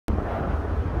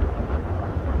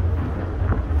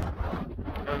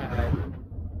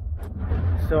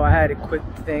So I had a quick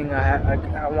thing.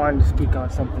 I wanted to speak on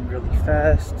something really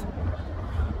fast.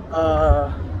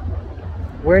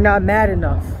 We're not mad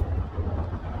enough.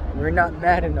 We're not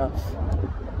mad enough.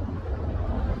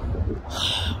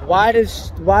 Why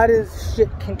does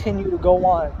shit continue to go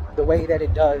on the way that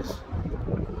it does?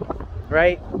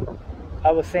 Right?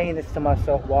 I was saying this to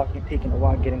myself, taking a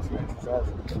walk, getting some exercise.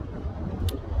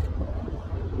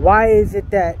 Why is it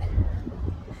that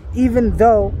even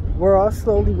though we're all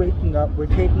slowly waking up, we're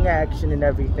taking action and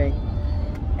everything,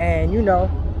 and you know,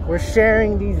 we're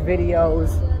sharing these videos,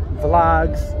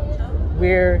 vlogs,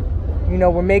 we're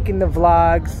making the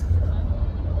vlogs,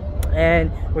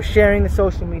 and we're sharing the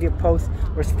social media posts,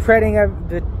 we're spreading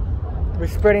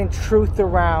truth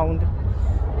around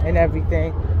and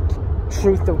everything,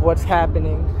 truth of what's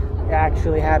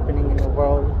actually happening in the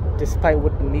world, despite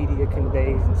what the media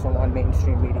conveys and so on,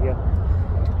 mainstream media.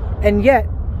 And yet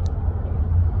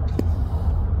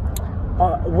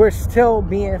we're still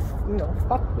being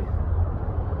fucked with.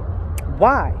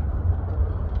 Why?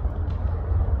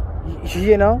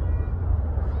 You know,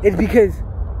 it's because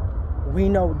we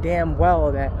know damn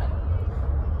well that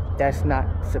that's not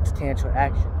substantial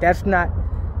action. That's not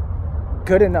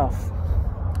good enough.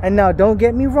 And now, don't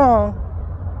get me wrong,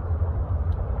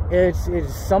 it's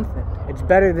something. It's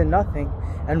better than nothing,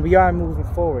 and we are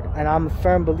moving forward. And I'm a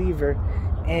firm believer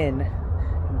in,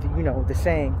 the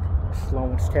saying, slow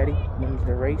and steady wins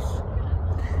the race.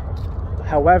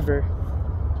 However,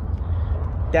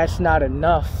 that's not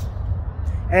enough.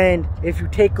 And if you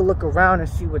take a look around and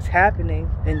see what's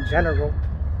happening in general,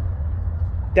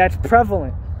 that's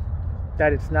prevalent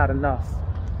that it's not enough.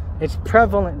 It's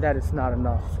prevalent that it's not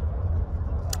enough.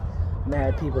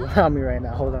 Mad people around me right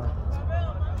now. Hold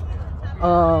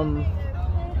on.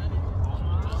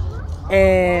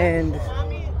 And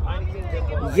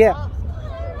yeah.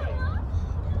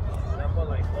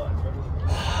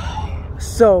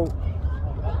 So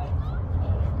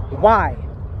why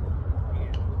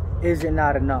is it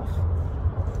not enough?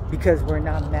 Because we're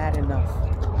not mad enough.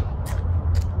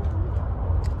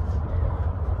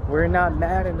 We're not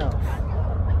mad enough.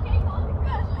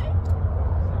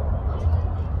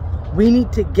 We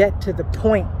need to get to the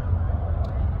point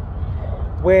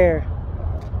where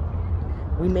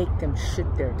we make them shit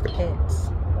their pants.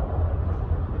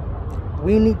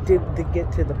 We need to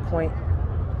get to the point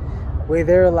where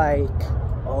they're like,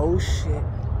 oh shit,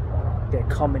 they're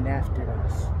coming after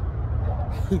us.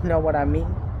 You know what I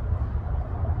mean?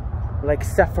 Like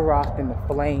Sephiroth in the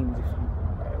Flames,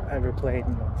 if you ever played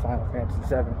Final Fantasy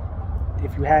VII.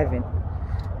 If you haven't,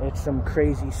 it's some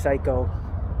crazy psycho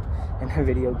in a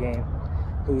video game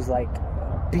who's like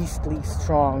beastly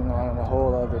strong on a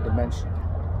whole other dimension.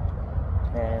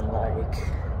 And like,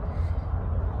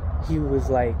 he was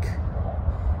like,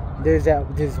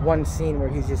 there's one scene where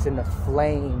he's just in the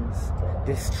flames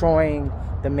destroying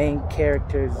the main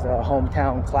character's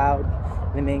hometown, Cloud,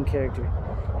 the main character,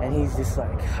 and he's just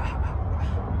like,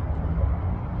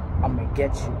 I'm gonna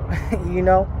get you. You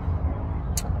know,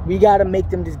 we gotta make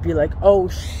them just be like, oh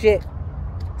shit,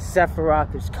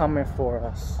 Sephiroth is coming for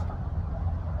us.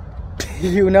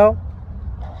 You know?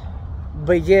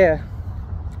 But yeah,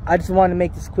 I just wanted to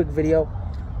make this quick video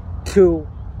to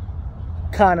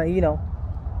kind of,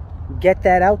 get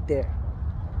that out there,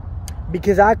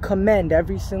 because I commend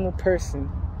every single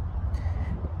person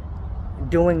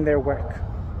doing their work.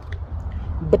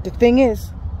 But the thing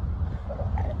is,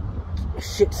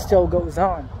 shit still goes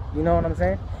on. You know what I'm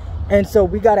saying? And so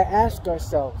we got to ask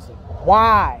ourselves,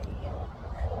 why?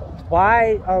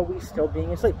 Why are we still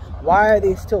being enslaved? Why are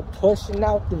they still pushing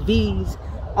out the V's?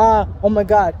 Oh my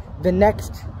God, the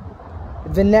next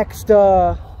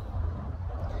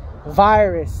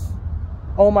virus.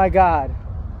 Oh my God,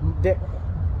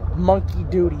 monkey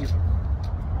duty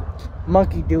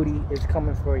is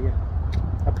coming for you.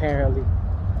 Apparently,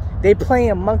 they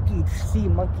playing monkey see,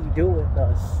 monkey do with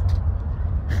us.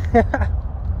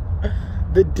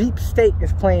 The deep state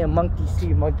is playing monkey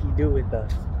see, monkey do with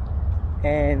us,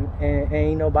 and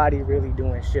ain't nobody really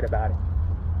doing shit about it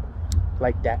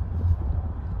like that.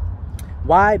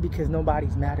 Why? Because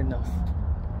nobody's mad enough.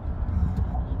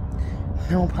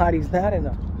 Nobody's mad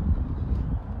enough.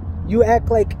 You act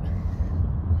like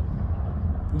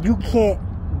you can't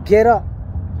get up,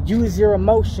 use your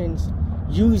emotions,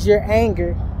 use your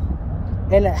anger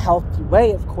in a healthy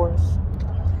way, of course,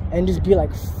 and just be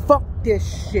like, fuck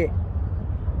this shit.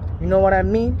 You know what I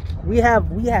mean? We have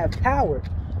power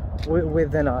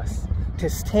within us to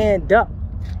stand up.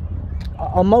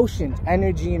 Emotions,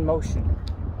 energy and motion.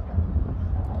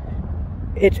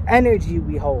 It's energy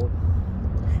we hold,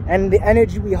 and the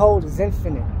energy we hold is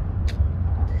infinite.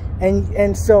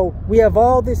 And so we have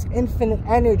all this infinite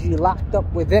energy locked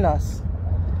up within us,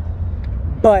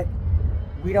 but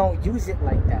we don't use it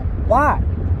like that. Why?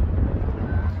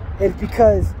 It's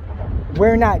because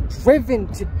we're not driven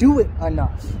to do it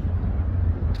enough.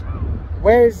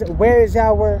 Where's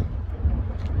our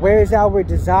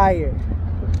desire?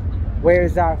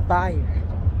 Where's our fire?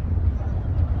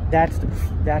 That's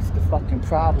the fucking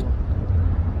problem.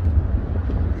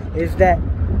 Is that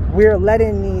we're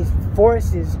letting these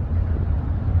forces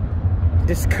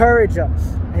discourage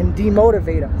us and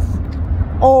demotivate us.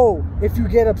 Oh, if you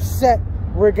get upset,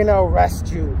 we're gonna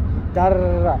arrest you. Da da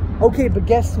da da. Okay, but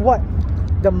guess what?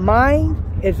 The mind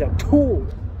is a tool.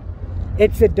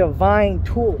 It's a divine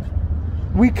tool.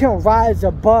 We can rise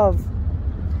above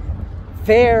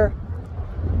their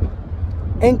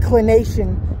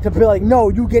inclination to be like, no,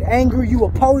 you get angry, you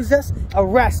oppose us,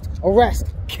 arrest,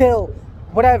 kill,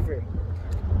 whatever.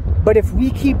 But if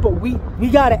we keep it, we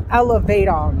gotta elevate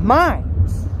our minds.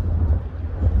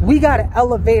 We gotta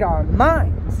elevate our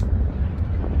minds.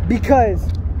 Because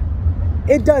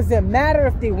it doesn't matter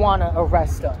if they wanna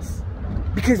arrest us.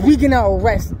 Because we gonna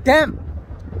arrest them.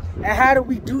 And how do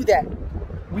we do that?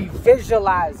 We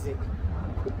visualize it.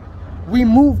 We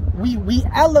move, we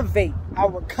elevate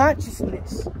our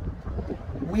consciousness.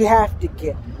 We have to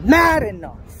get mad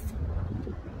enough.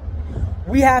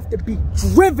 We have to be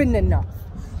driven enough.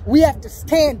 We have to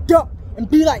stand up and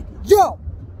be like, yo,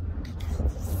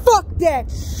 fuck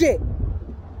that shit.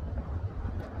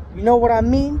 You know what I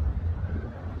mean?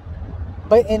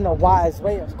 But in a wise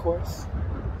way, of course.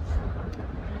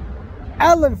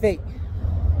 Elevate.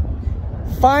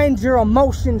 Find your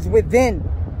emotions within.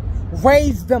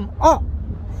 Raise them up.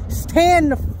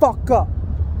 Stand the fuck up.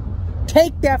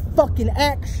 Take that fucking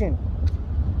action.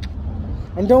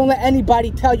 And don't let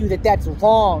anybody tell you that that's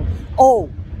wrong. Oh,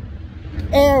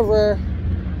 error.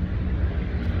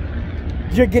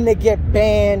 You're gonna get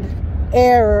banned.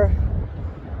 Error.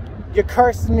 You're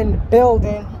cursing in the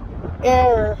building.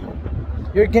 Error.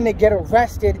 You're gonna get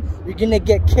arrested. You're gonna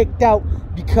get kicked out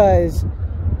because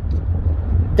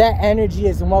that energy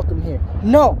isn't welcome here.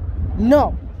 No,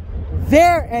 no.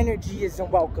 Their energy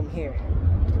isn't welcome here.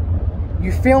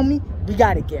 You feel me? We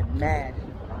gotta get mad.